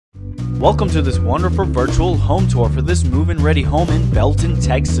Welcome to this wonderful virtual home tour for this move-in ready home in Belton,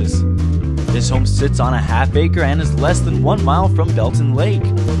 Texas. This home sits on a half acre and is less than 1 mile from Belton Lake.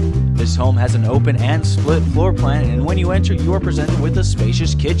 This home has an open and split floor plan, and when you enter, you are presented with a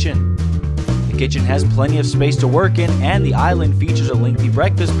spacious kitchen. The kitchen has plenty of space to work in, and the island features a lengthy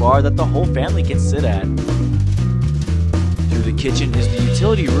breakfast bar that the whole family can sit at. Through the kitchen is the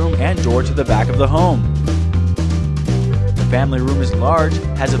utility room and door to the back of the home. The family room is large,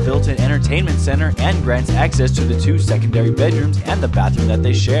 has a built-in entertainment center, and grants access to the 2 secondary bedrooms and the bathroom that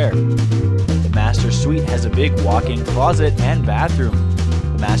they share. The master suite has a big walk-in closet and bathroom.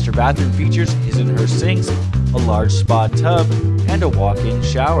 The master bathroom features his and her sinks, a large spa tub, and a walk-in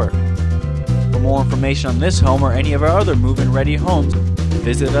shower. For more information on this home or any of our other move-in ready homes,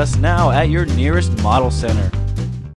 visit us now at your nearest model center.